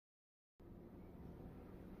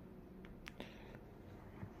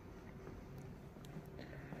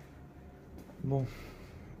Bon,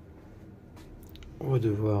 on va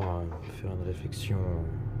devoir faire une réfection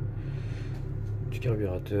du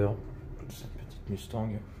carburateur de cette petite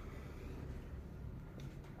Mustang.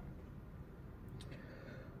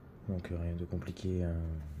 Donc rien de compliqué à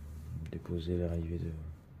déposer l'arrivée de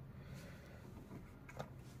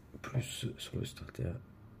plus sur le starter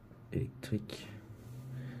électrique,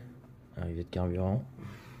 arrivée de carburant.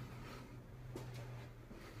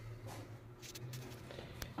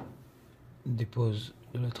 Dépose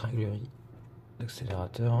de la tringlerie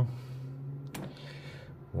d'accélérateur.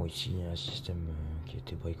 Bon, ici il y a un système qui a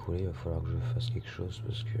été bricolé, il va falloir que je fasse quelque chose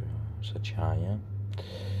parce que ça tient à rien.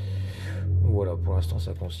 Voilà, pour l'instant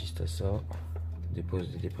ça consiste à ça.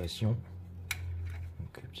 Dépose des dépressions,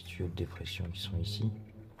 donc les petits tuyaux de dépression qui sont ici.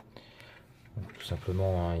 Donc, tout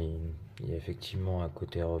simplement, hein, il y a effectivement un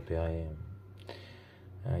côté à repérer.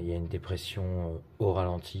 Il y a une dépression au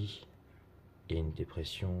ralenti et une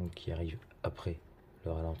dépression qui arrive après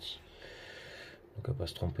le ralenti. Donc à pas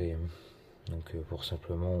se tromper. Donc pour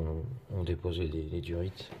simplement on dépose les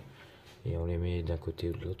durites et on les met d'un côté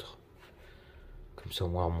ou de l'autre. Comme ça au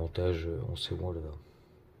moins en montage on sait où on le va.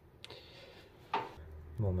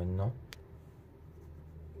 Bon, maintenant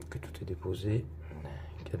que tout est déposé,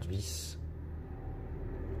 4 vis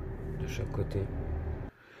de chaque côté.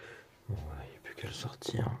 Bon, voilà, il n'y a plus qu'à le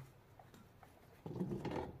sortir.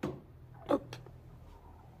 Hop.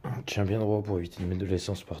 On tient bien droit pour éviter de mettre de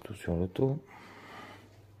l'essence partout sur l'auto.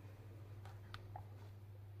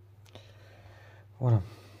 Voilà.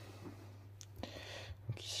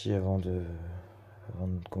 Donc ici, avant de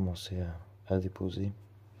commencer à déposer,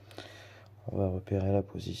 on va repérer la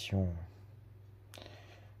position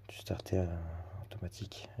du starter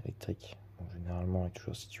automatique électrique. Bon, généralement, il est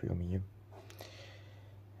toujours situé au milieu.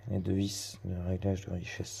 Les deux vis de réglage de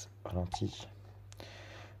richesse ralenti.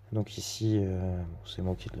 Donc ici, c'est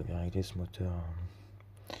moi qui l'avais réglé ce moteur.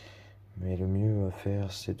 Mais le mieux à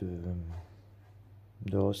faire, c'est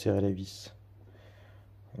de resserrer les vis.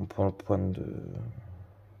 On prend le point de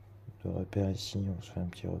repère ici, on se fait un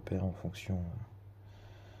petit repère en fonction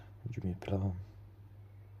du mi-plat.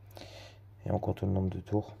 Et on compte le nombre de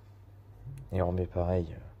tours. Et on remet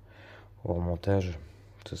pareil au remontage.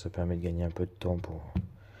 Ça permet de gagner un peu de temps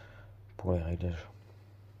pour les réglages.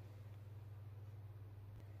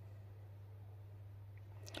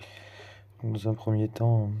 Donc, dans un premier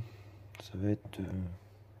temps, ça va être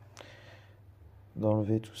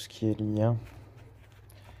d'enlever tout ce qui est lien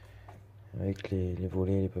avec les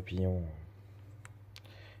volets, les papillons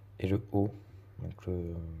et le haut, donc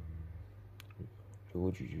le haut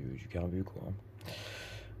du carbu, quoi.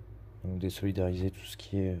 Donc désolidariser tout ce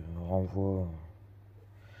qui est renvoi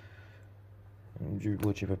du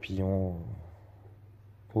boîtier papillon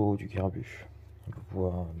au haut du carbu. On va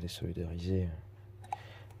pouvoir désolidariser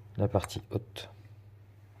la partie haute.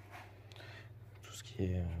 Tout ce qui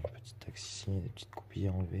est petit axe ici, des petites coupilles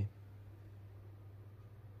à enlever.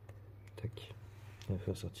 Tac. On va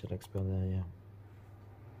faire sortir l'axe par derrière.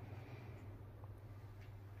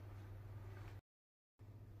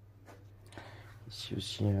 Ici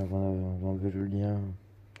aussi, avant d'enlever le lien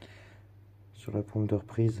sur la pompe de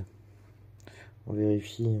reprise, on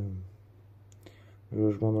vérifie le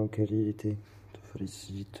logement dans lequel il était. Ça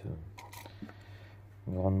félicite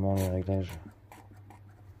grandement les réglages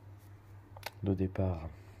de départ.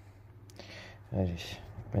 Allez,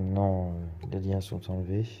 maintenant les liens sont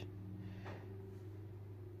enlevés.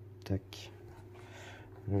 Tac.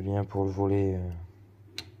 Le lien pour le volet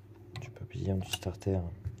du papillon du starter,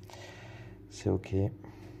 c'est ok.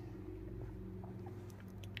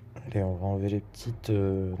 Allez, on va enlever les petites,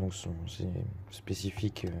 donc c'est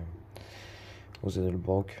spécifique aux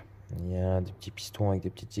edelbrock. Il y a des petits pistons avec des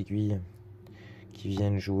petites aiguilles qui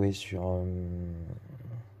viennent jouer sur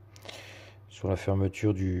la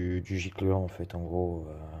fermeture du gicleur, en fait. En gros,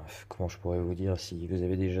 comment je pourrais vous dire, si vous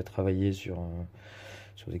avez déjà travaillé sur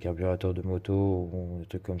des carburateurs de moto ou des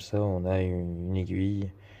trucs comme ça, on a une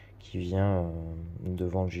aiguille qui vient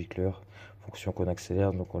devant le gicleur. Fonction qu'on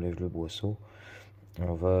accélère, donc on lève le boisseau,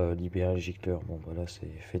 on va libérer le gicleur. Bon, voilà, c'est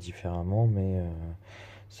fait différemment, mais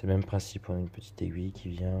c'est le même principe. On a une petite aiguille qui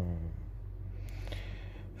vient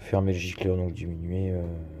fermer le gicleur, donc diminuer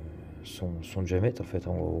son diamètre, en fait,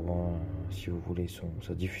 en gros, si vous voulez,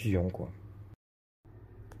 sa diffusion, quoi.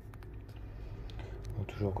 Bon,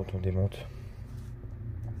 toujours quand on démonte,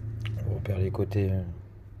 on repère les côtés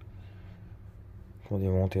qu'on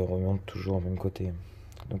démonte et on remonte toujours au même côté.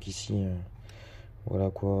 Donc ici, voilà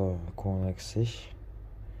quoi on a accès.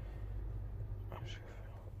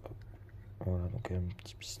 Voilà, donc un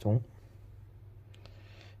petit piston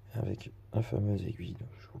avec la fameuse aiguille dont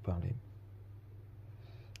je vous parlais.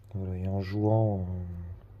 Voilà, et en jouant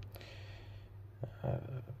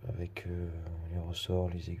avec les ressorts,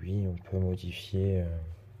 les aiguilles, on peut modifier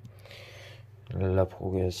la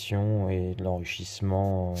progression et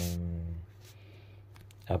l'enrichissement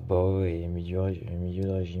à bas et milieu de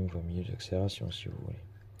régime, quoi, milieu d'accélération si vous voulez.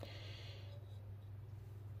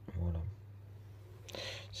 Voilà.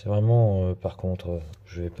 C'est vraiment, par contre,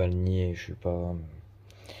 je vais pas le nier, je suis pas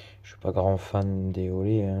grand fan des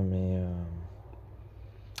olés, hein, mais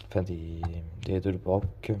enfin des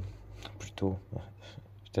edelbrock plutôt. Je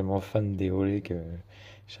suis tellement fan des olés que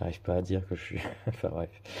j'arrive pas à dire que je suis. Enfin bref.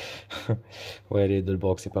 Ouais, les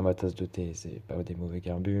edelbrock c'est pas ma tasse de thé, c'est pas des mauvais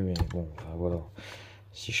carbus, mais bon, enfin voilà.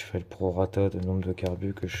 Si je fais le prorata de nombre de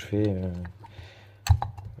carbus que je fais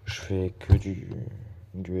que du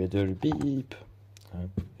edel bip, hein,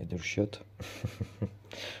 edel chiotte.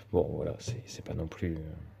 Bon voilà, c'est pas non plus.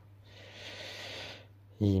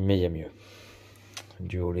 Mais il y a mieux.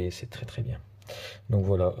 Du olé, c'est très très bien. Donc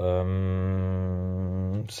voilà,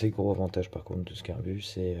 c'est gros avantage par contre de ce carbus,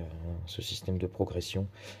 c'est ce système de progression.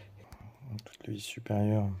 Toutes les vis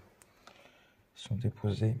supérieures sont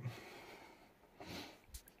déposées.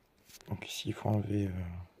 Donc ici il faut enlever une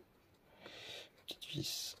petite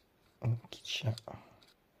vis, un petit chien,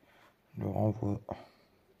 le renvoi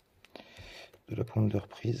de la pointe de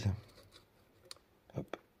reprise.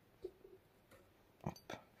 Hop. Hop.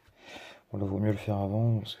 Voilà, vaut mieux le faire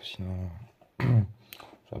avant parce que sinon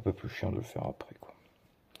c'est un peu plus chiant de le faire après, quoi.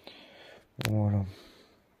 Voilà.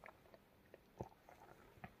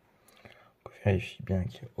 On vérifie bien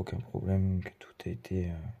qu'il n'y a aucun problème, que tout a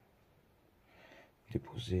été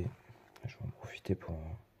déposé. Je vais en profiter pour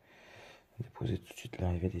déposer tout de suite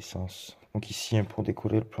l'arrivée d'essence. Donc ici, pour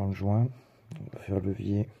décoller le plan de joint, on va faire le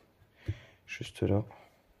levier juste là.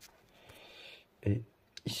 Et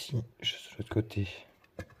ici, juste de l'autre côté,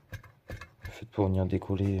 le fait pour venir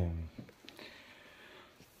décoller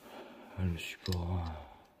le support.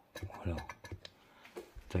 Voilà.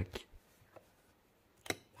 Tac.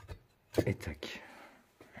 Et tac.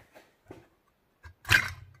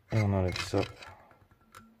 Et on enlève ça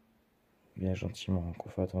bien gentiment. Donc on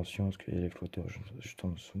fait attention parce qu'il y a les flotteurs juste en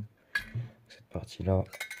dessous. Cette partie là,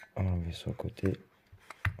 on va enlever sur le côté.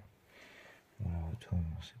 Voilà, autour,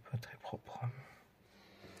 c'est pas très propre.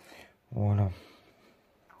 Voilà.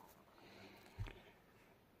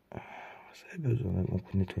 Ça a besoin d'un bon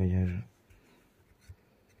coup de nettoyage.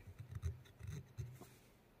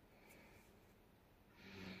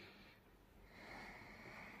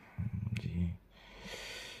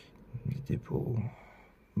 Des dépôts,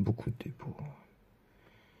 beaucoup de dépôts.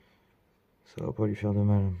 Ça va pas lui faire de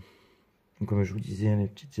mal. Donc, comme je vous disais, les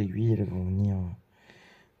petites aiguilles, elles vont venir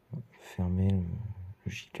fermer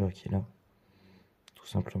le gicleur qui est là, tout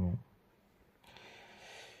simplement.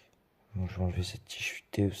 Bon, je vais enlever cette tige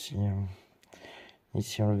T aussi. Hein.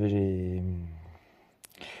 Ici, enlever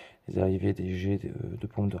les arrivées des jets de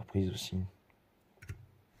pompe de reprise aussi.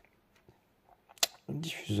 Le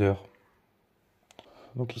diffuseur.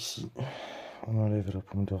 Donc ici, on enlève la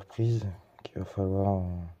pompe de reprise qu'il va falloir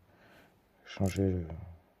changer le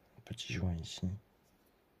petit joint ici.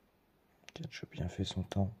 Qui a déjà bien fait son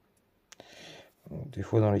temps. Donc, des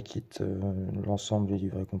fois dans les kits, l'ensemble est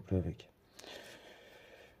livré complet avec.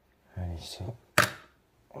 Allez, ça,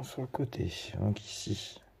 sur le côté. Donc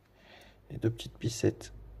ici, les deux petites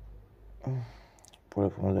pissettes pour la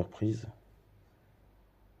pompe de reprise.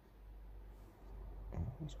 Ça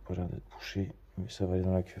n'a pas l'air d'être bouché, mais ça va aller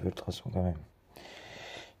dans la cuve ultrason quand même.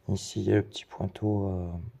 Ici, il y a le petit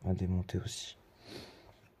pointeau à démonter aussi.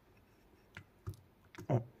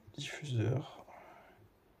 Un diffuseur.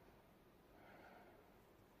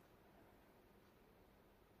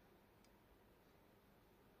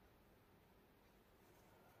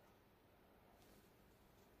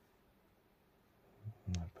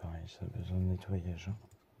 Pareil, ça a besoin de nettoyage.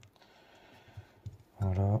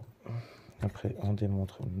 Voilà. Après, on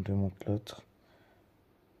démonte l'autre.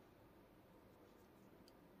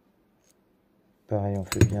 Pareil, on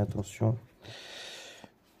fait bien attention.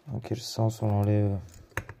 Dans quel sens on enlève.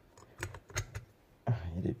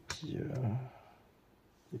 Il y a des petits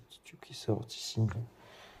tubes qui sortent ici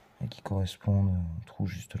et qui correspondent au trou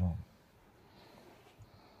juste là.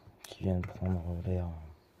 Qui viennent prendre l'air.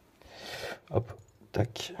 Hop,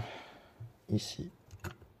 tac. Ici.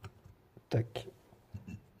 Tac.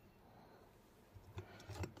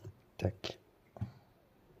 Tac.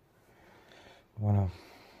 Voilà.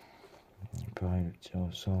 Pareil, le petit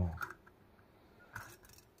ressort.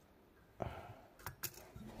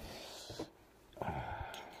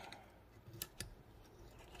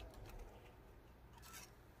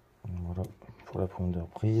 Voilà, pour la pompe de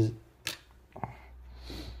reprise.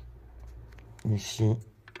 Ici,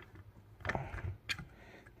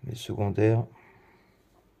 les secondaires.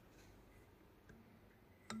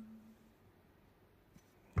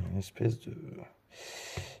 Une espèce de...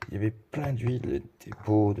 Il y avait plein d'huile, des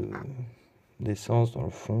dépôts d'essence dans le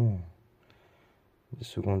fond. Des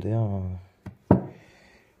secondaires. Vous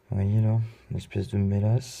voyez là, une espèce de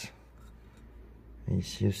mélasse. Et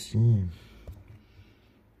ici aussi.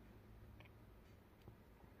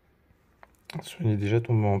 Il est déjà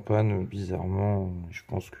tombé en panne, bizarrement. Je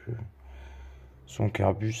pense que son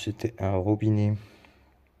carbus c'était un robinet.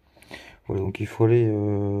 Voilà, donc il faut aller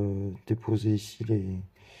déposer ici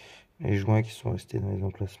les joints qui sont restés dans les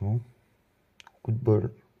emplacements. Coup de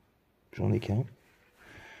bol, j'en ai qu'un.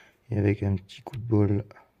 Et avec un petit coup de bol,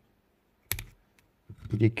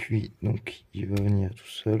 il est cuit, donc il va venir tout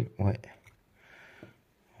seul. Ouais.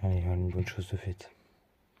 Allez, voilà une bonne chose de faite.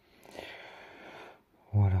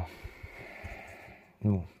 Voilà.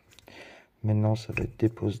 Bon. Maintenant, ça va être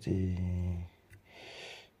dépose des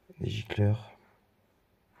gicleurs.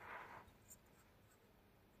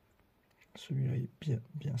 Celui-là est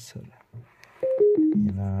bien sale. Il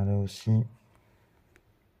y en a un là aussi.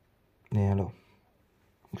 Et un là.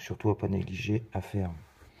 Donc surtout à pas négliger à faire.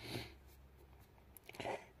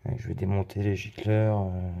 Je vais démonter les gicleurs,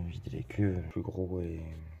 vider les cuves. Le plus gros est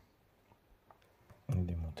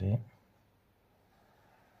démonté.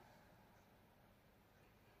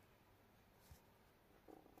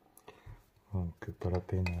 Donc pas la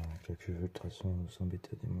peine avec la cuve de toute façon de s'embêter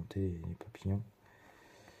à démonter les papillons.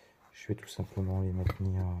 Je vais tout simplement les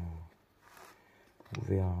maintenir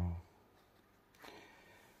ouverts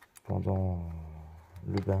pendant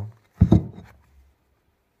le bain.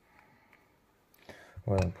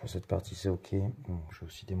 Voilà, pour cette partie c'est ok. Bon, je vais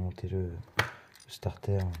aussi démonter le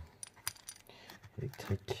starter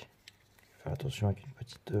électrique. Faire attention avec une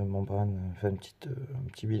petite membrane, enfin un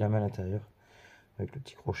petit bilame à l'intérieur, avec le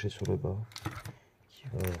petit crochet sur le bas, qui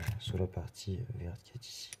va sur la partie verte qui est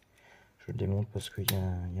ici. Je le démonte parce qu'il y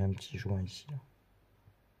a un petit joint ici. Là.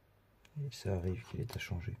 Et ça arrive qu'il est à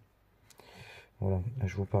changer. Voilà,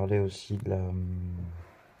 je vous parlais aussi de la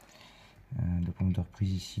pompe de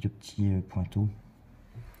reprise ici, le petit pointeau.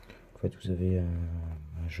 En fait, vous avez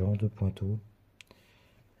un genre de pointeau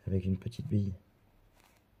avec une petite bille.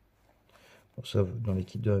 Bon, ça, dans les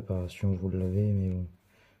kits de réparation, vous l'avez, mais bon,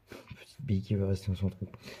 une petite bille qui va rester dans son trou.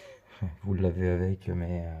 Vous l'avez avec,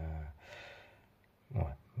 mais ouais.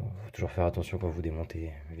 Bon, faut toujours faire attention quand vous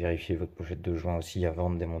démontez. Vérifiez votre pochette de joint aussi avant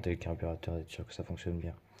de démonter le carburateur, être sûr que ça fonctionne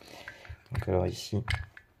bien. Donc alors ici,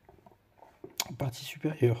 partie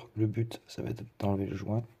supérieure, le but, ça va être d'enlever le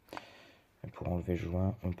joint. Et pour enlever le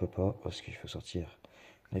joint, on ne peut pas parce qu'il faut sortir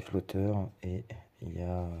les flotteurs et il y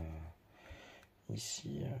a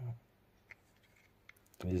ici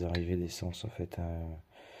les arrivées d'essence en fait.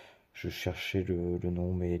 Je cherchais le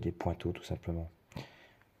nom, mais les pointeaux tout simplement.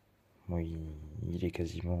 Moi, il est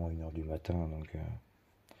quasiment 1 h du matin, donc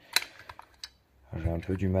j'ai un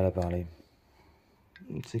peu du mal à parler.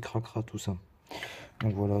 C'est cracra tout ça.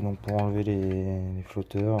 Donc voilà, donc pour enlever les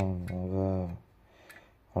flotteurs, on va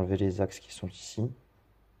enlever les axes qui sont ici.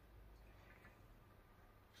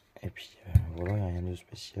 Et puis voilà, il n'y a rien de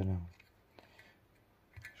spécial.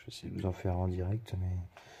 Je vais essayer de vous en faire en direct, mais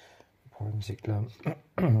le problème c'est que là,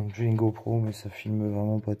 j'ai une GoPro, mais ça filme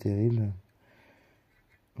vraiment pas terrible.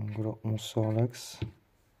 Donc voilà, on sort l'axe.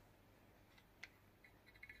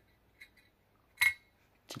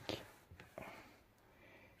 Tic.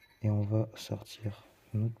 Et on va sortir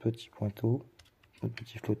notre petit pointeau, notre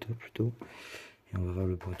petit flotteur plutôt. Et on va voir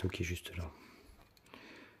le pointeau qui est juste là.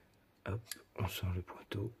 Hop, on sort le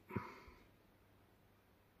pointeau.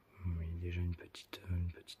 Il y a déjà une petite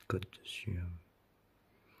cote dessus.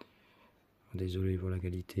 Désolé pour la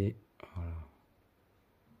qualité. Voilà.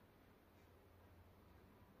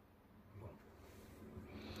 Bon.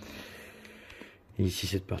 Et ici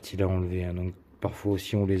cette partie-là enlevée. Hein, donc parfois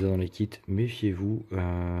aussi on les a dans les kits. Méfiez-vous,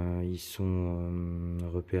 ils sont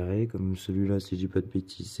repérés. Comme celui-là, si je dis pas de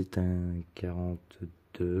bêtises, c'est un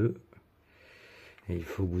 42. Et il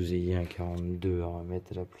faut que vous ayez un 42 à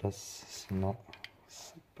remettre à la place, sinon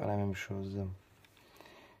c'est pas la même chose.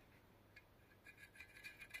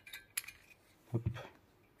 Hop.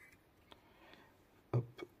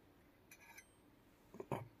 Hop.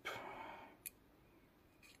 Hop.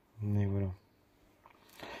 Et voilà.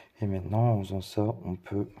 Et maintenant, en faisant ça, on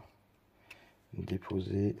peut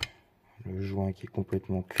déposer le joint qui est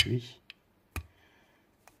complètement cuit.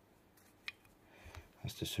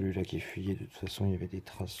 C'était celui-là qui fuyait, de toute façon il y avait des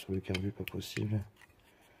traces sur le carbu, pas possible.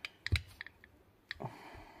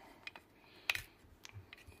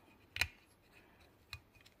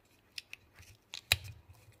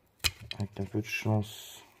 Avec un peu de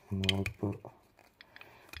chance, on n'aura pas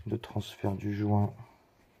de transfert du joint.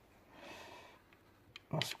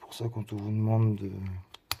 C'est pour ça quand on vous demande de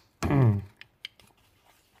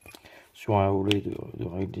sur un houlet de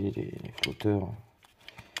régler les flotteurs,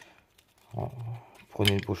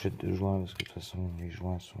 prenez une pochette de joints parce que de toute façon les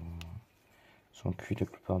joints sont cuits la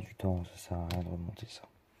plupart du temps, ça sert à rien de remonter ça.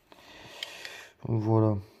 Donc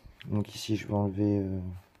voilà, donc ici je vais enlever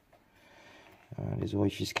les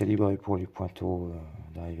orifices calibrés pour les pointeaux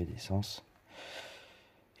d'arrivée d'essence,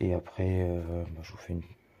 et après je vous fais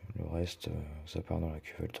le reste, ça part dans la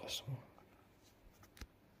cuve ultrason.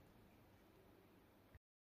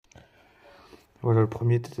 Voilà, le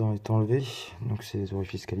premier est enlevé, donc c'est les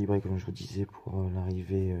orifices calibrés comme je vous disais pour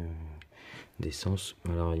l'arrivée d'essence.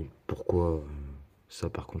 Alors pourquoi ça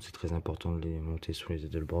par contre c'est très important de les monter sur les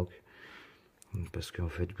edelbrock, parce qu'en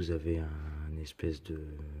fait vous avez un espèce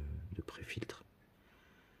de pré-filtre.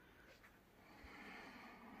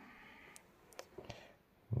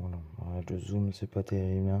 Voilà, le zoom c'est pas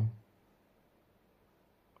terrible, hein.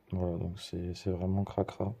 Voilà, donc c'est vraiment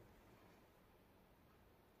cracra.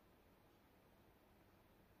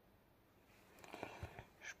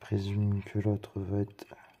 Je présume que l'autre va être...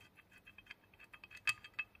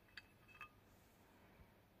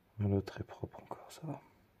 L'autre est propre encore, ça va.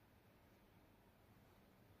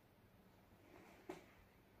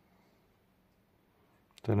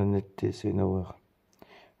 T'as la netteté, c'est une horreur.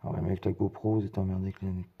 Alors même avec la GoPro, vous êtes emmerdé avec la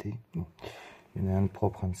netteté. Bon, il y en a un de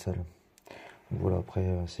propre, un de sale. Donc voilà,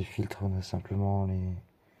 après ces filtres, on a simplement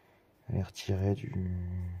les retirer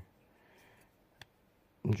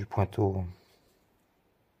du pointeau.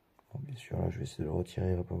 Bon, bien sûr, là je vais essayer de le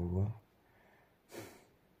retirer, il va pas vouloir.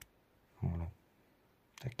 Voilà.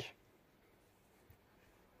 Tac.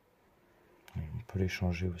 Et on peut les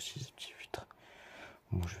changer aussi, ces petits filtres.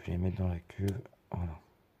 Bon, je vais les mettre dans la cuve. Voilà.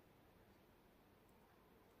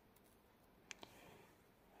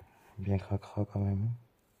 Bien cracra quand même.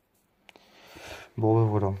 Bon, ben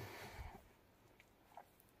voilà.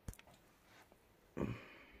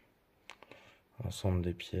 L'ensemble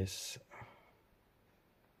des pièces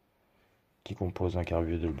qui composent un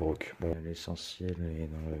carburateur edelbrock. Bon, l'essentiel est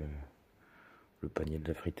dans le panier de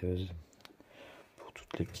la friteuse pour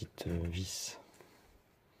toutes les petites vis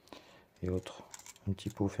et autres. Un petit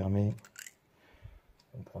pot fermé.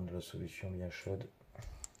 On prend de la solution bien chaude.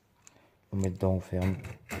 On met dedans, on ferme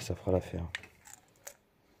et ça fera l'affaire.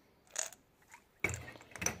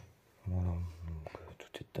 Voilà, donc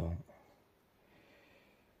tout est dedans.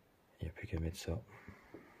 Il n'y a plus qu'à mettre ça.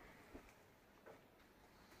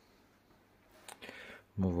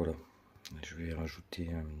 Bon voilà, je vais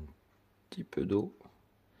rajouter un petit peu d'eau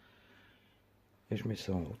et je mets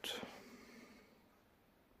ça en route.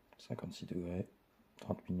 56 degrés,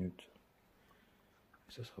 30 minutes,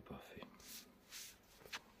 et ça sera parfait.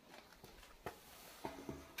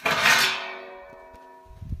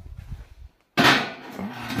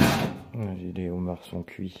 Les homards sont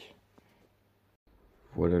cuits.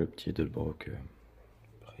 Voilà le petit edelbrock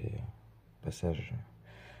après passage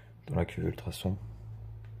dans la cuve ultrason.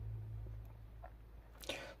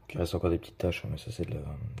 Donc il reste encore des petites taches, mais ça c'est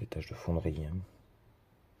des taches de fonderie. Hein.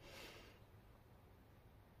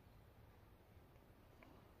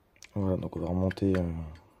 Voilà, donc on va remonter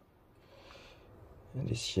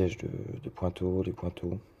les sièges de pointeau, les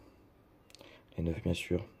pointeaux, les neufs bien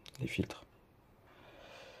sûr, les filtres,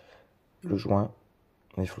 le joint,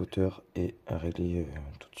 les flotteurs, et à régler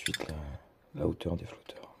tout de suite la hauteur des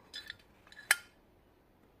flotteurs.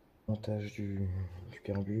 Montage du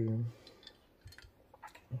carbu.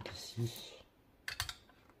 Donc ici,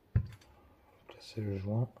 placer le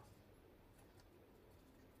joint.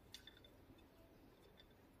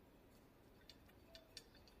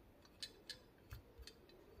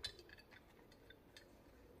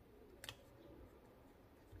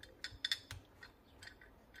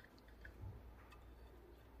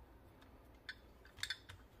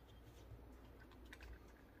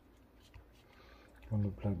 On le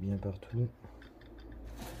plaque bien partout.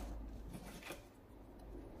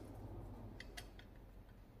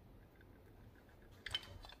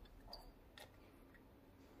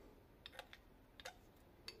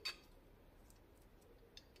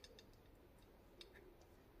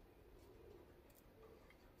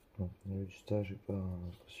 Bon, le stage n'est pas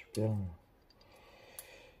super.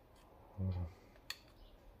 Voilà.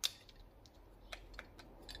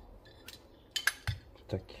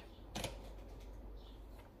 Tac.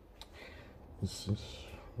 Ici,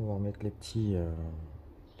 on va remettre les petits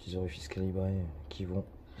orifices calibrés qui vont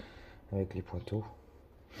avec les pointeaux.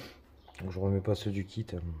 Donc, je remets pas ceux du kit.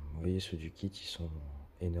 Vous voyez, ceux du kit, ils sont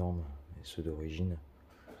énormes, et ceux d'origine,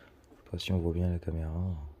 pas si on voit bien la caméra.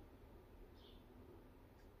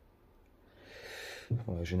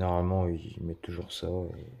 Ouais, généralement ils mettent toujours ça,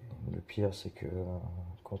 et le pire c'est que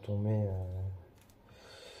quand on met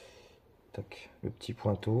tac, le petit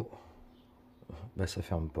pointeau, bah ça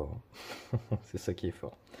ferme pas. C'est ça qui est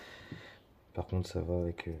fort. Par contre ça va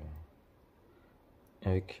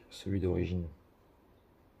avec celui d'origine.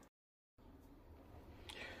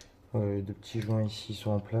 Les deux petits joints ici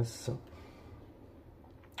sont en place.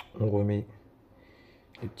 On remet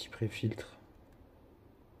les petits pré-filtres.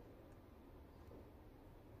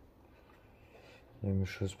 Même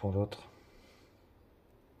chose pour l'autre.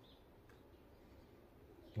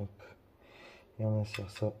 Hop. Et on insère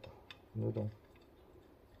ça dedans.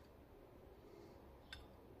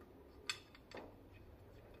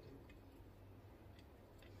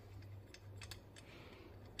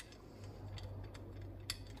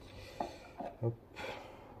 Hop.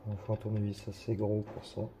 On fait un tournevis assez gros pour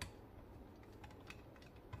ça.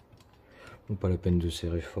 Bon, pas la peine de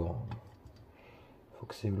serrer fort. Faut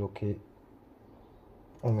que c'est bloqué.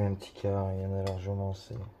 On met un petit quart et il y en a largement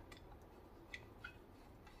assez.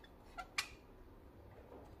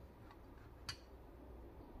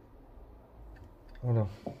 Voilà.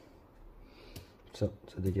 Ça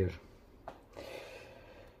dégage.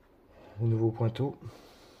 Le nouveau pointeau.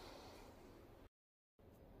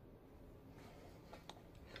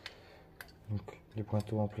 Donc les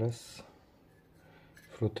pointeaux en place.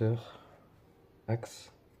 Flotteur.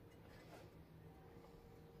 Axe.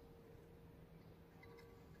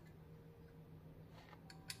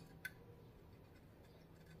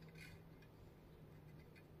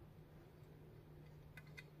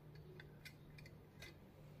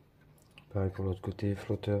 Pareil pour l'autre côté,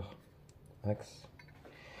 flotteur, axe.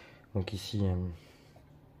 Donc ici,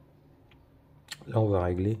 là on va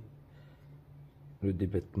régler le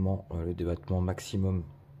débattement maximum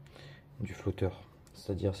du flotteur,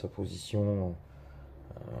 c'est-à-dire sa position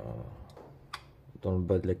dans le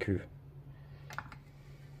bas de la cuve.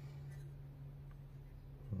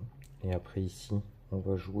 Et après ici, on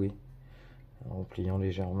va jouer en pliant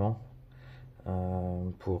légèrement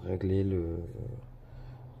pour régler le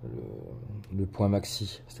point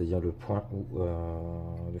maxi, c'est-à-dire le point où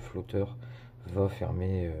le flotteur va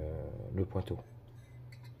fermer le pointeau.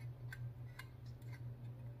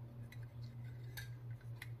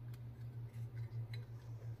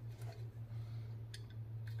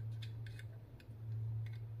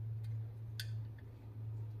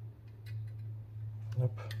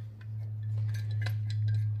 Hop.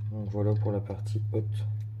 Donc voilà pour la partie haute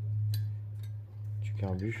du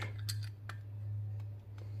carbu.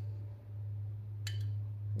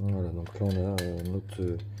 Voilà, donc là on a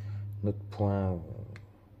notre point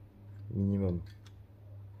minimum.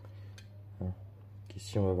 Hein.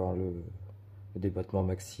 Ici on va avoir le débattement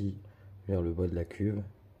maxi vers le bas de la cuve,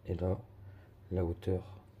 et là la hauteur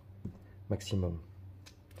maximum.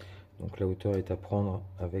 Donc la hauteur est à prendre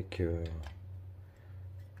avec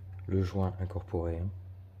le joint incorporé. Hein.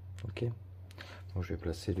 Ok. Donc je vais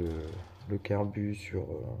placer le carbu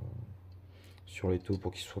sur l'étau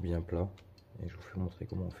pour qu'il soit bien plat. Et je vous fais montrer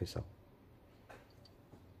comment on fait ça.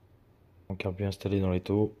 Le carbu installé dans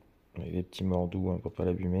l'étau, avec des petits mordous hein, pour pas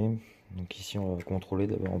l'abîmer. Donc ici on va contrôler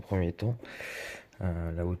d'abord en premier temps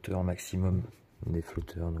la hauteur maximum des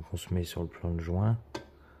flotteurs. Donc on se met sur le plan de joint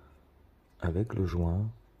avec le joint.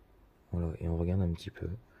 Voilà, et on regarde un petit peu.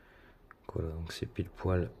 Voilà, donc c'est pile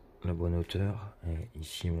poil la bonne hauteur. Et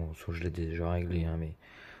ici, bon, soit je l'ai déjà réglé, hein, mais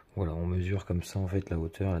voilà, on mesure comme ça en fait la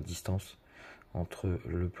hauteur, la distance entre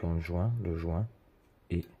le plan de joint, le joint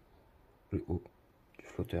et le haut du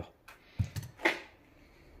flotteur.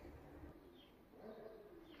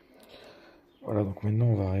 Voilà, donc maintenant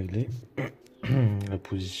on va régler la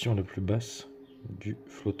position la plus basse du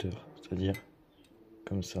flotteur, c'est-à-dire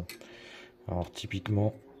comme ça. Alors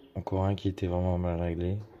typiquement, encore un qui était vraiment mal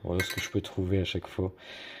réglé. Voilà ce que je peux trouver à chaque fois.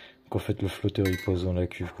 Qu'en fait le flotteur il pose dans la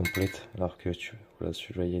cuve complète, alors que voilà,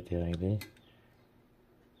 celui-là il a été réglé.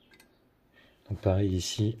 Donc pareil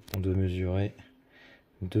ici, on doit mesurer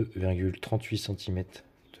 2,38 cm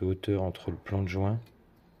de hauteur entre le plan de joint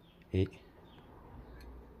et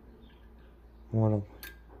voilà.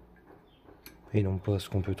 Et non pas ce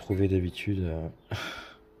qu'on peut trouver d'habitude.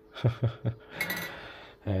 Ah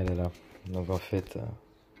là là. Donc en fait,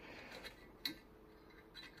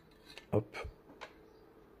 hop,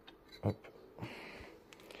 hop.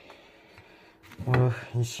 Voilà,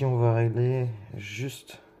 ici on va régler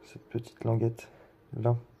juste cette petite languette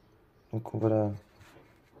là. Donc on va la,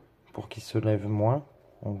 pour qu'il se lève moins,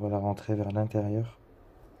 on va la rentrer vers l'intérieur.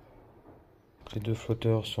 Les deux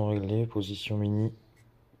flotteurs sont réglés, position mini,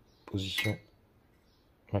 position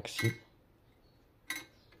maxi.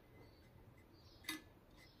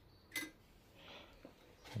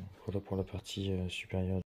 Voilà pour la partie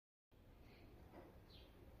supérieure.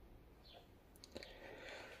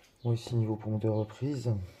 Bon, ici niveau pompe de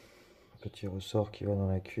reprise, petit ressort qui va dans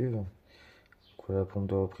la cuve. Voilà la pompe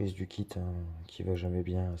de reprise du kit hein, qui va jamais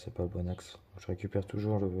bien, c'est pas le bon axe. Je récupère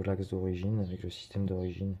toujours l'axe d'origine avec le système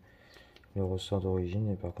d'origine, le ressort d'origine,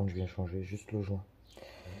 et par contre je viens changer juste le joint.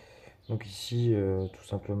 Donc ici tout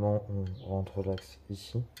simplement on rentre l'axe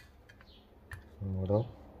ici. Voilà.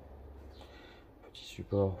 Petit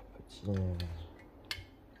support, petit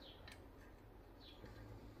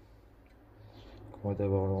on va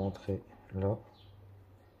d'abord le rentrer là,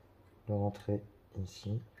 le rentrer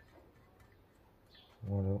ici.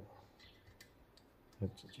 Voilà la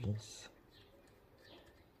petite vis.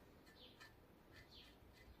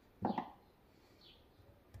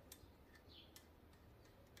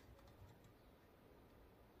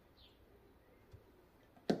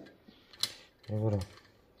 Et voilà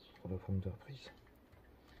pour la pompe de reprise.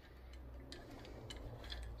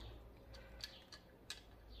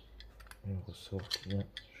 Et le ressort qui vient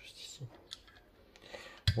juste ici.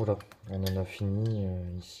 Voilà, on en a fini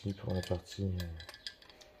ici pour la partie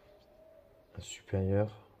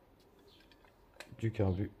supérieure du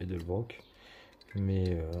carbu edelbrock,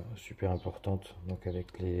 mais super importante, donc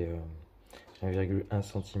avec les 1,1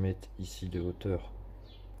 cm ici de hauteur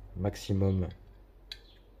maximum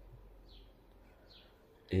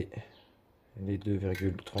et les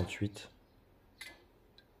 2,38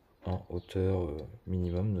 en hauteur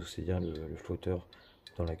minimum, donc c'est-à-dire le flotteur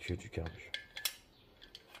dans la cuve du carbu.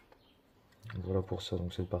 Voilà pour ça,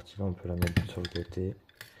 donc cette partie là on peut la mettre sur le côté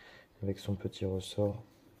avec son petit ressort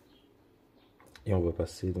et on va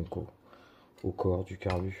passer donc au corps du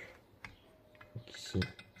carbu. Donc ici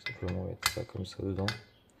simplement mettre ça comme ça dedans.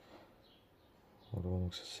 Voilà,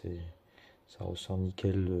 donc ça ressort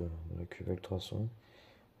nickel de la cuve ultrason.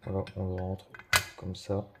 Voilà, on le rentre comme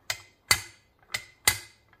ça.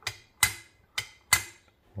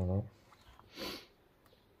 Voilà.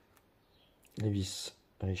 Les vis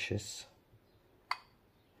richesse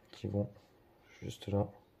qui vont juste là.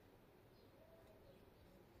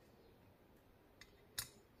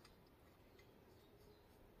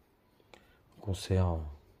 On serre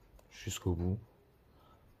jusqu'au bout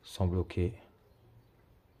sans bloquer.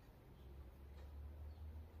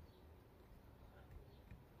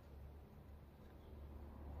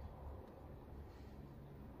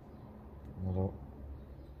 Voilà.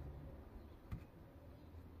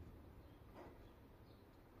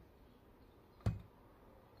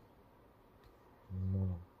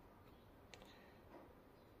 Voilà.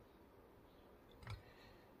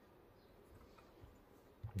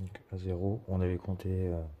 Donc à 0, on avait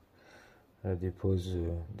compté à la dépose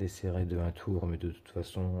desserrée de un tour, mais de toute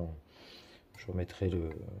façon je remettrai le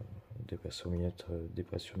dépressiomètre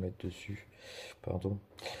dessus, pardon,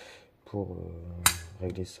 pour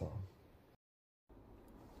régler ça.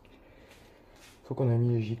 Une fois qu'on a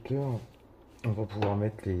mis les gicleurs, on va pouvoir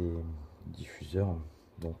mettre les diffuseurs.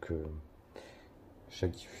 Donc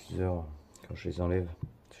chaque diffuseur, quand je les enlève,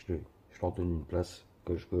 je leur donne une place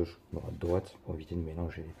gauche-gauche, droite-droite, pour éviter de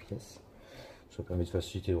mélanger les pièces. Ça permet de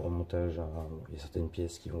faciliter le remontage. Il y a certaines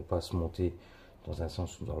pièces qui ne vont pas se monter dans un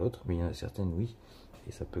sens ou dans l'autre, mais il y en a certaines oui,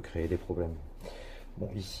 et ça peut créer des problèmes. Bon,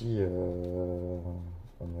 ici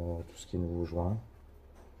on a tout ce qui est nouveau joint.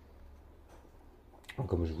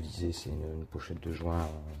 Comme je vous disais, c'est une pochette de joint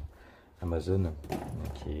Amazon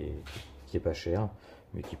qui est pas chère,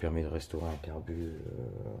 mais qui permet de restaurer un carbu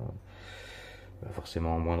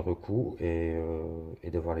forcément en moindre coût et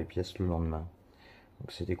d'avoir les pièces le lendemain.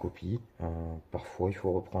 Donc c'est des copies. Parfois il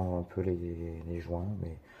faut reprendre un peu les joints,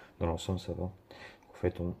 mais dans l'ensemble ça va. En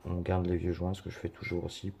fait on garde les vieux joints, ce que je fais toujours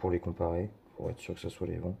aussi pour les comparer, pour être sûr que ce soit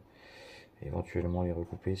les bons, et éventuellement les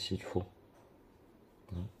recouper s'il faut.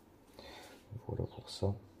 Voilà pour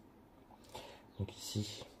ça. Donc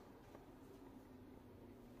ici,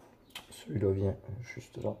 celui-là vient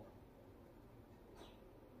juste là.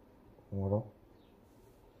 Voilà.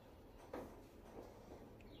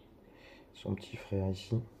 Son petit frère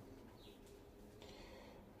ici.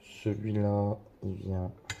 Celui-là, il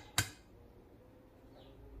vient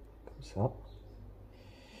comme ça.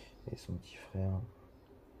 Et son petit frère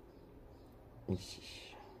ici.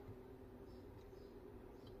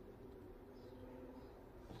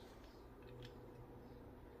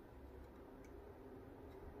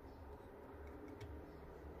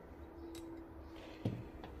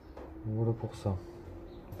 Voilà pour ça.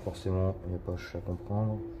 Forcément, il n'y a pas à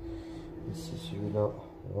comprendre. Ici, celui-là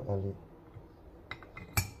va aller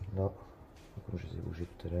là, comme je les ai bougés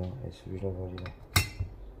tout à l'heure, et celui-là va aller là.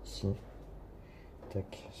 ici.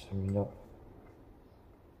 Tac, celui-là.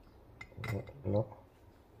 Là.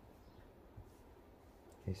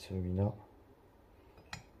 Et celui-là.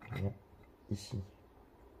 Ici.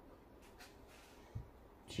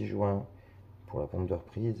 Petit joint pour la pompe de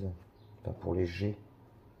reprise. Enfin, pour les jets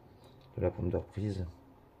de la pompe de reprise.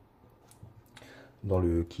 Dans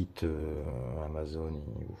le kit Amazon,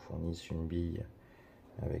 ils vous fournissent une bille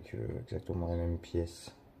avec exactement les mêmes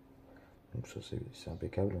pièces. Donc ça c'est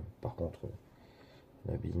impeccable. Par contre,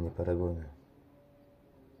 la bille n'est pas la bonne.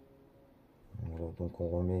 Voilà, donc on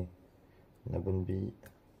remet la bonne bille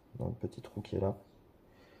dans le petit trou qui est là.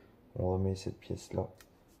 On remet cette pièce là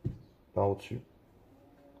par au-dessus.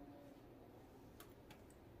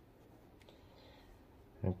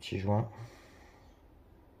 Un petit joint.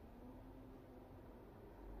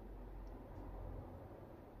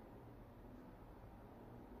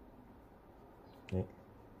 Et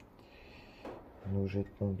nos jets de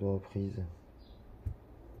pompe de reprise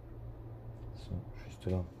sont juste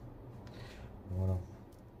là. Voilà.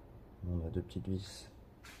 On a deux petites vis.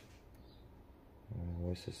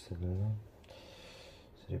 Ouais, c'est celle-là.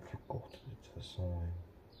 C'est les plus courtes de toute façon. Ouais.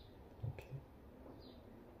 Ok.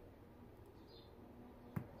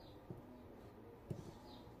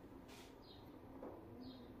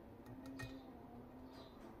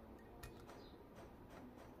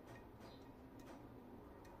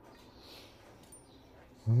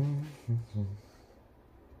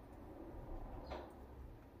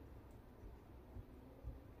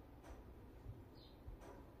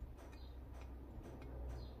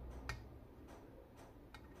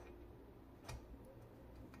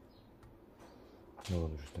 On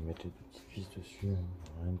va juste mettre les petites vis dessus, hein.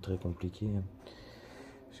 Rien de très compliqué. Hein.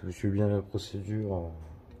 Si vous suivez bien la procédure,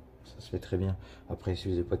 ça se fait très bien. Après, si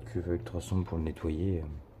vous n'avez pas de cuve ultrason pour le nettoyer,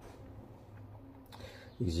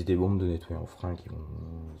 il existe des bombes de nettoyer en frein qui vont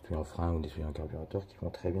nettoyer en frein ou nettoyer un carburateur qui vont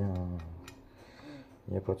très bien. Hein.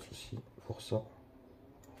 Il n'y a pas de souci pour ça.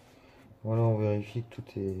 Voilà, on vérifie que tout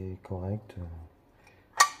est correct,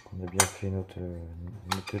 qu'on a bien fait notre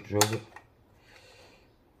job.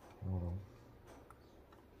 Voilà.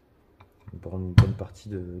 Une bonne partie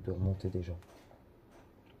de remontée déjà.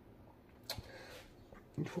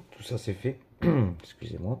 Une fois que tout ça c'est fait,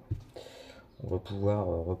 excusez-moi, on va pouvoir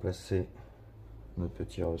replacer notre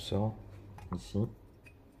petit ressort ici.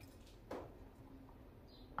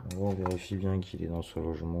 On vérifie bien qu'il est dans ce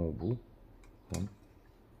logement au bout. Voilà.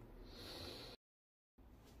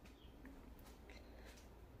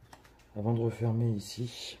 Avant de refermer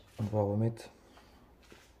ici, on va remettre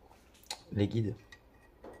les guides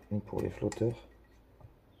pour les flotteurs.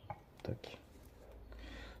 Tac.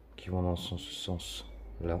 Qui vont dans ce sens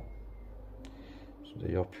là. Ils sont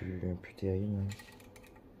d'ailleurs plus terribles.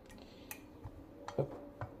 Hop.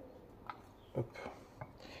 Hop.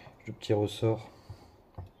 Le petit ressort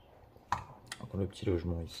pour le petit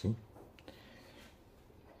logement ici.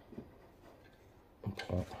 On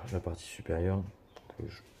prend la partie supérieure.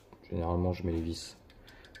 Généralement je mets les vis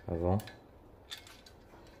avant.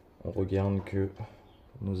 On regarde que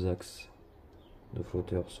nos axes de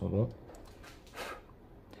flotteurs sont bons.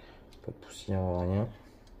 Pas de poussière, rien.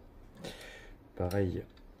 Pareil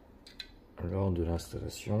lors de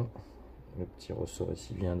l'installation. Le petit ressort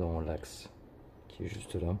ici vient dans l'axe qui est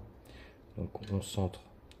juste là. Donc on centre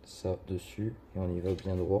ça dessus et on y va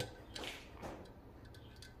bien droit.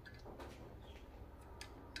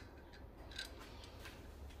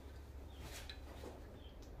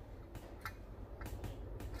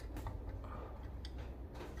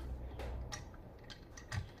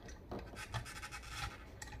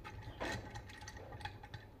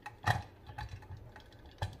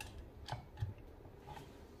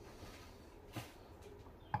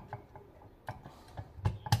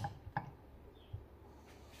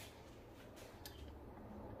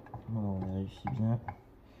 Voilà, on vérifie bien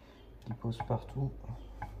qu'il pose partout.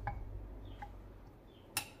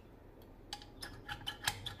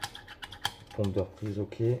 Pompe de reprise,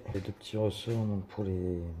 ok. Les deux petits ressorts donc pour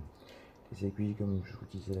les aiguilles, comme je vous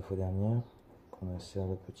disais la fois dernière. On insère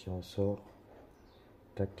le petit ressort.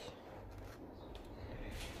 Tac.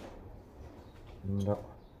 Là.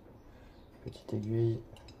 Petite aiguille.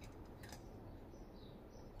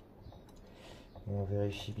 Et on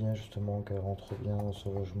vérifie bien justement qu'elle rentre bien dans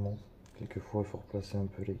son logement. Quelquefois il faut replacer un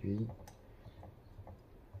peu l'aiguille.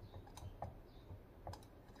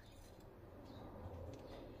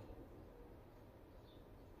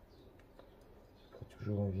 C'est pas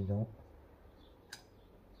toujours évident.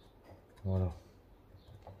 Voilà.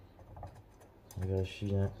 On vérifie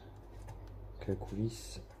bien qu'elle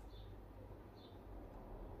coulisse.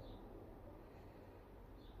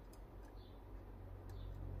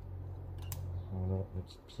 Voilà la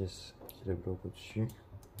petite pièce qui la bloque au-dessus.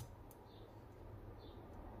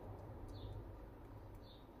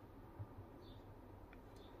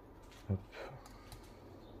 Hop.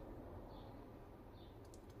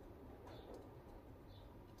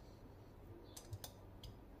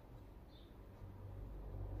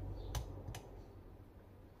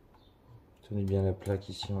 Tenez bien la plaque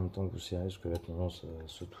ici en même temps que vous serrez, parce que la tendance à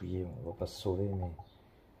sautouiller, on va pas se sauver, mais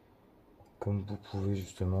comme vous pouvez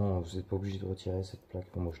justement, vous n'êtes pas obligé de retirer cette plaque.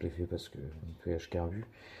 Bon, moi je l'ai fait parce que nettoyage carbu.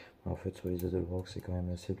 En fait sur les edelbrock c'est quand même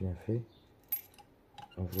assez bien fait.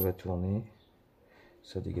 Donc vous la tournez,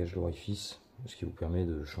 ça dégage l'orifice, ce qui vous permet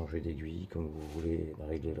de changer d'aiguille comme vous voulez, de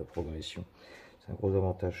régler la progression. C'est un gros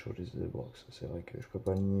avantage sur les edelbrock, c'est vrai que je peux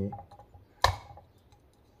pas le nier.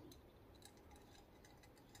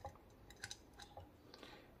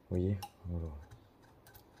 Vous voyez, voilà.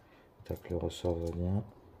 Tac, le ressort va bien.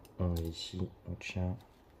 On est ici, on tient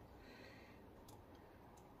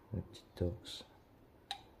la petite torse.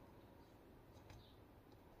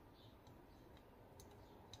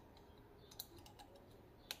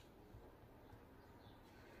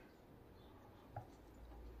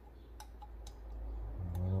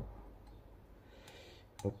 Voilà.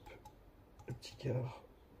 Hop, le petit quart.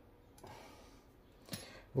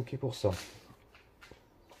 Ok pour ça.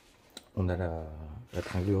 On a la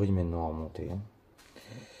tringlerie maintenant à remonter.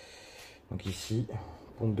 Donc ici,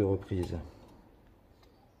 pompe de reprise.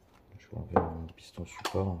 Je vais enlever mon piston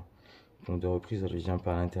support. Pompe de reprise, elle vient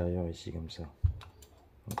par l'intérieur ici comme ça.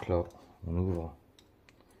 Donc là, on ouvre,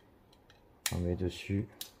 on met dessus,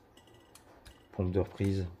 pompe de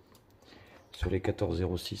reprise sur les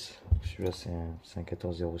 14,06. Celui-là c'est un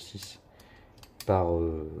 14,06 par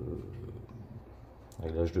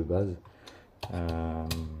réglage de base.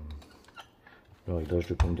 Le réglage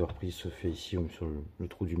de pompe de reprise se fait ici sur le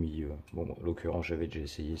trou du milieu. Bon, en l'occurrence, j'avais déjà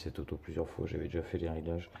essayé cette auto plusieurs fois, j'avais déjà fait les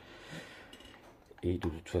réglages. Et de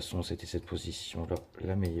toute façon, c'était cette position-là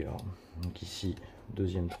la meilleure. Donc ici,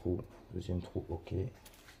 deuxième trou, ok.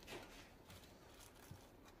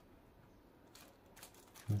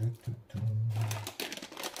 Je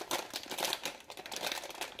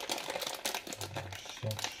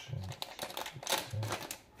cherche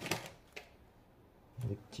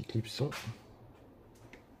des petits clipsons.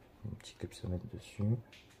 Un petit clips à mettre dessus.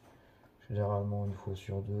 Généralement, une fois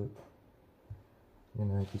sur deux, il y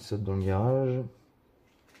en a un qui saute dans le garage.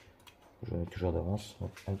 Je mets toujours d'avance.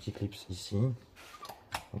 Un petit clips ici.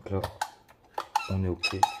 Donc là, on est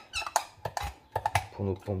ok pour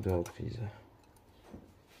notre pompe de reprise.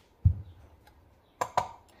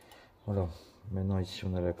 Voilà. Maintenant ici,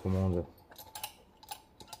 on a la commande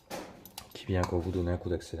qui vient quand vous donnez un coup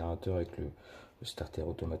d'accélérateur et que le starter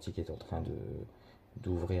automatique est en train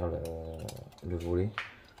d'ouvrir le volet.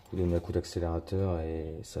 Vous donnez un coup d'accélérateur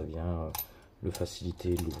et ça vient le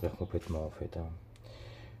faciliter, l'ouvrir complètement en fait.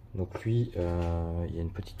 Donc lui, il y a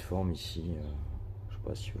une petite forme ici, je ne sais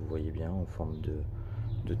pas si vous voyez bien, en forme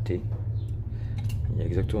de T. Il y a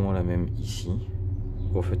exactement la même ici.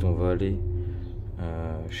 Donc en fait on va aller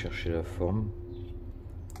chercher la forme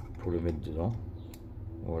pour le mettre dedans.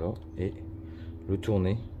 Voilà, et le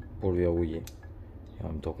tourner pour le verrouiller. Et en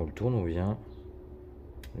même temps qu'on le tourne, on vient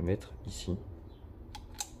le mettre ici.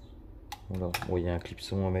 Voilà, bon, il y a un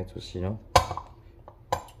clipson à mettre aussi là.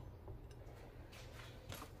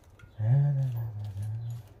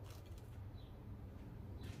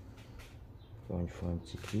 Encore une fois un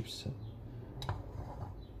petit clips.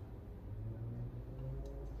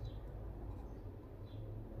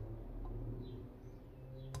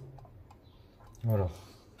 Voilà,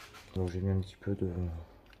 donc j'ai mis un petit peu de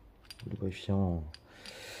lubrifiant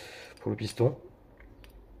pour le piston.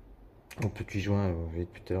 Au petit joint,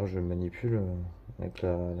 depuis tout à l'heure je le manipule avec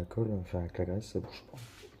la colle, enfin avec la graisse, ça bouge pas.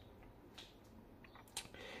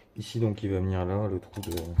 Ici donc il va venir là, le trou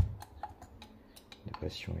de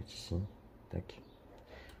pression est ici. Tac.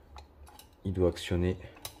 Il doit actionner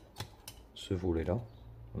ce volet là,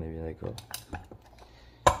 on est bien d'accord.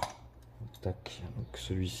 Tac, donc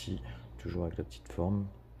celui-ci toujours avec la petite forme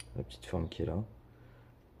qui est là.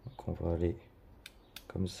 Donc on va aller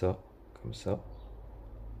comme ça, comme ça.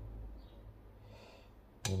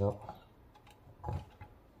 Et là,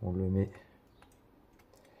 on le met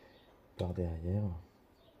par derrière.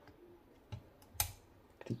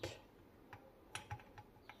 Clic.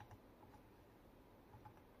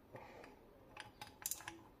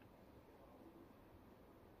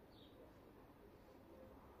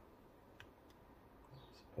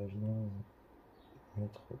 C'est pas évident de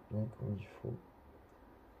mettre bien comme il faut.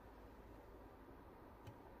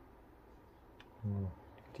 Voilà.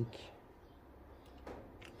 Clic.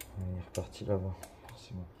 Il est reparti là-bas,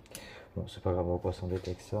 forcément. Bon, c'est pas grave, on va pas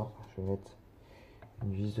s'embêter avec ça. Je vais mettre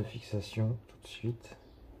une vis de fixation tout de suite.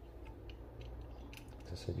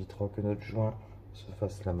 Ça évitera que notre joint se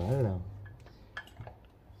fasse la malle.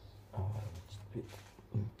 Alors,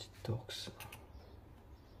 une petite torx.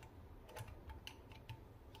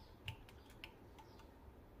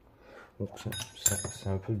 Donc c'est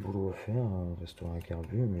un peu de boulot à faire, un restaurant à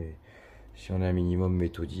carbu, mais si on a un minimum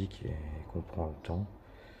méthodique et qu'on prend le temps,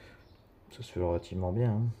 ça se fait relativement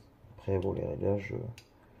bien. Hein. Après, bon, les réglages,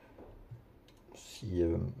 si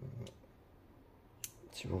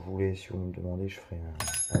vous voulez, si vous me demandez, je ferai un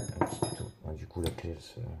petit tuto. Ah, du coup, la clé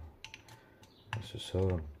elle se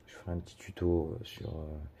sauve. Je ferai un petit tuto sur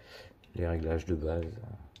les réglages de base.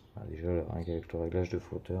 Ah, déjà, rien qu'avec le réglage de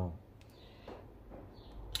flotteur.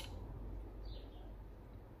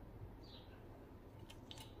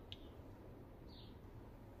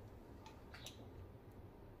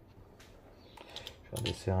 Je vais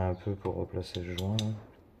desserrer un peu pour replacer le joint.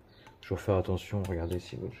 Toujours faire attention, regardez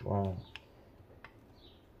si votre joint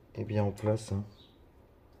est bien en place. Hein.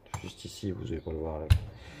 Juste ici, vous n'allez pas le voir à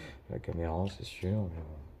la caméra, c'est sûr. Mais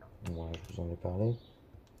bon, moi, je vous en ai parlé.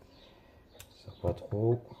 Ça sert pas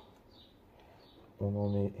trop. On en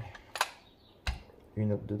met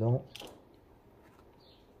une hop dedans.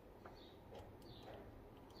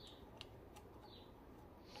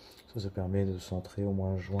 Ça permet de centrer au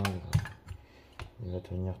moins le joint. Il va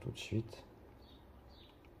tenir tout de suite.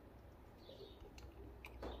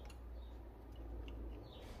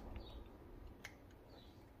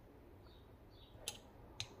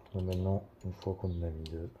 Et maintenant, une fois qu'on en a mis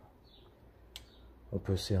deux, on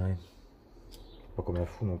peut serrer. Pas comme un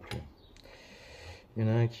fou non plus. Il y en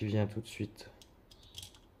a un qui vient tout de suite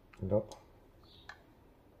là.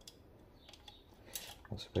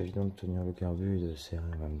 Bon, c'est pas évident de tenir le carbu et de serrer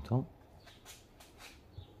en même temps.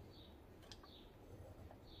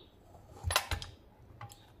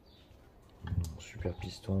 Super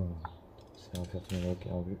piston, ça va faire tenir le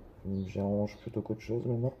carbu. J'arrange plutôt qu'autre chose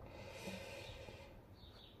maintenant.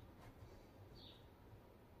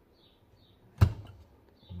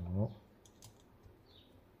 Voilà.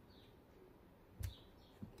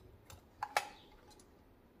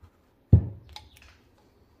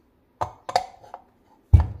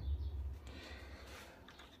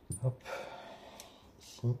 Hop,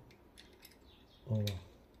 ici, et là.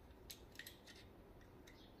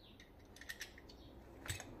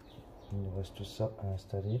 Il nous reste ça à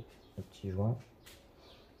installer, le petit joint.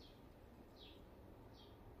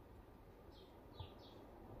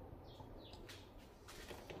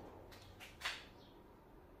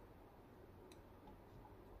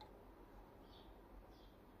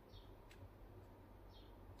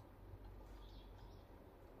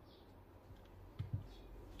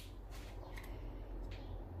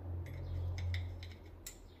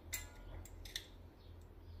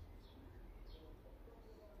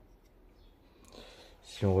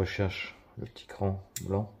 Si on recherche le petit cran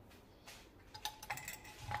blanc,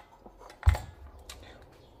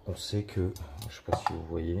 on sait que, je sais pas si vous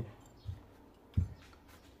voyez,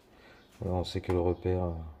 voilà, on sait que le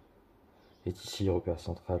repère est ici, le repère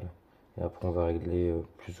central, et après on va régler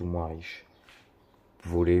plus ou moins riche,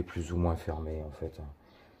 volet plus ou moins fermé en fait,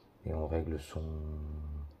 et on règle son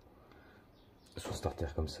starter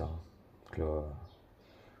comme ça. Donc là,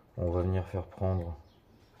 on va venir faire prendre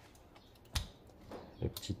la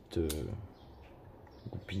petite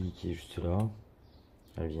goupille qui est juste là,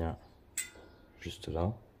 elle vient juste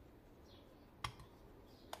là,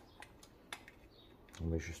 on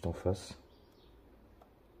met juste en face,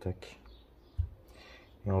 tac,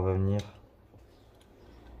 et on va venir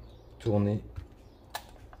tourner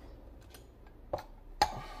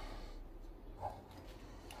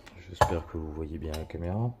j'espère que vous voyez bien la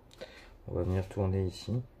caméra, on va venir tourner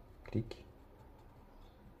ici, clic,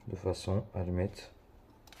 de façon à le mettre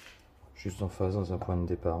juste en face dans un point de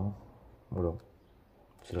départ. Voilà,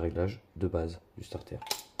 c'est le réglage de base du starter.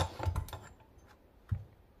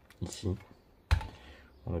 Ici,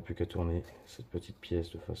 on n'a plus qu'à tourner cette petite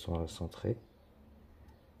pièce de façon à la centrer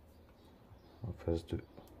en face de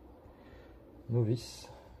nos vis.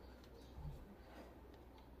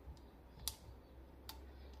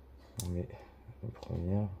 On met la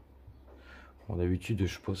première. Bon, d'habitude,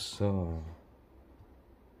 je pose ça,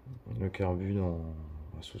 le carbu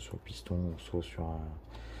soit sur le piston, soit sur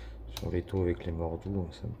l'étau avec les mordoux.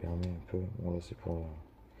 Ça me permet un peu. Bon, là, c'est pour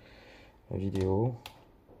la vidéo.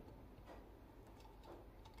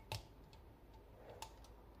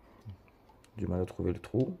 Du mal à trouver le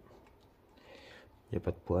trou. Il n'y a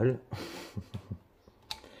pas de poil.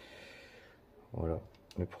 Voilà,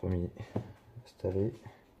 le premier installé.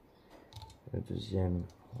 Le deuxième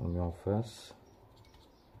On le met en face.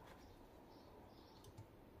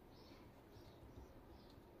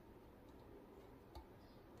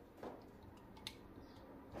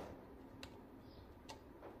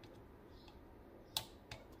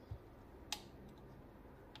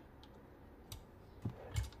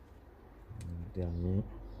 Le dernier.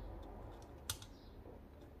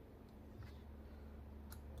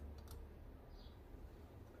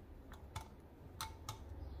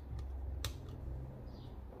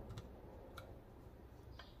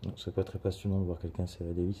 C'est pas très passionnant de voir quelqu'un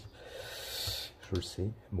serrer des vis, je le sais.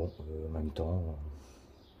 Bon, en même temps,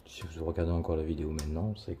 si vous regardez encore la vidéo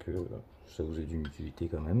maintenant, c'est que ça vous est d'une utilité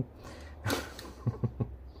quand même.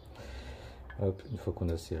 Hop, une fois qu'on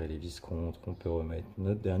a serré les vis contre, on peut remettre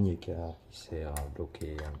notre dernier quart qui sert à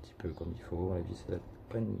bloquer un petit peu comme il faut. La vis, elle n'a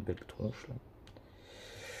pas une belle tronche là.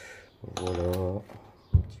 Voilà,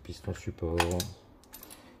 un petit piston support.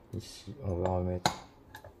 Ici, on va remettre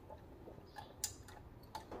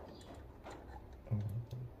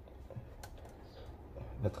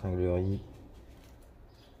la tringlerie,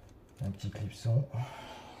 un petit clipson,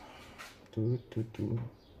 tout.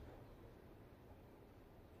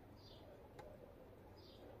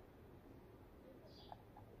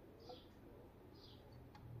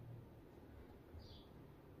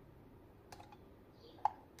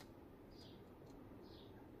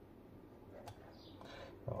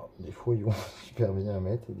 Alors, des fois ils vont super bien à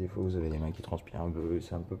mettre et des fois vous avez les mains qui transpirent un peu et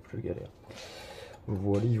c'est un peu plus galère.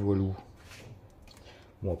 Voilou.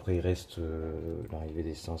 Bon, après il reste l'arrivée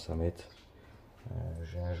d'essence à mettre.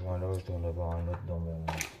 J'ai un joint là, je dois en avoir un autre dans ma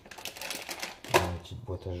petite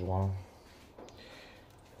boîte à joints.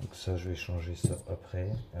 Donc ça, je vais changer ça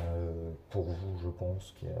après. Pour vous, je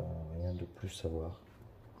pense qu'il n'y a rien de plus à voir.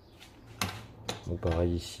 Bon,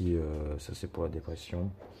 pareil ici, ça c'est pour la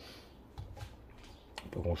dépression.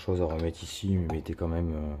 Pas grand chose à remettre ici, mais mettez quand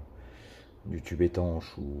même du tube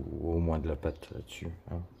étanche ou au moins de la pâte là-dessus.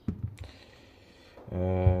 Hein.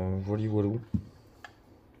 Voilou.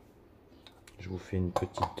 Je vous fais une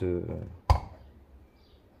petite un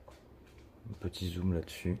petit zoom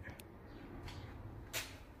là-dessus.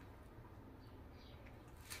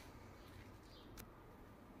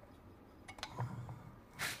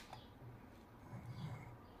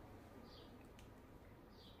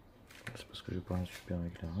 C'est parce que j'ai pas un super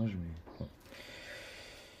éclairage, mais bon.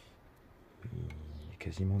 Il est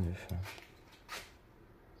quasiment neuf. Hein.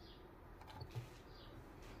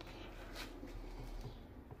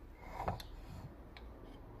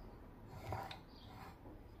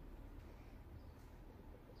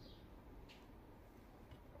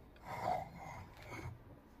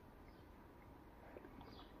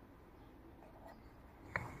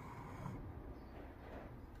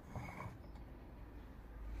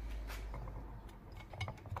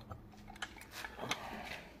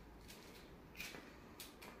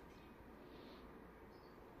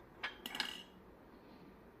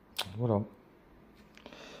 Voilà.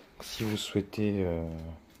 Si vous souhaitez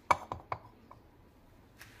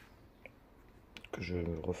que je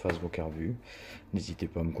refasse vos carbus, n'hésitez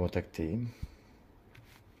pas à me contacter.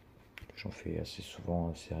 J'en fais assez souvent,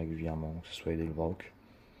 assez régulièrement, que ce soit edelbrock,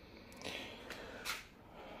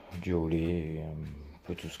 du holé, et un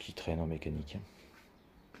peu tout ce qui traîne en mécanique.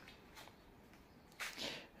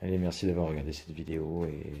 Allez, merci d'avoir regardé cette vidéo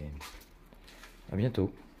et à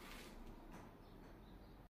bientôt.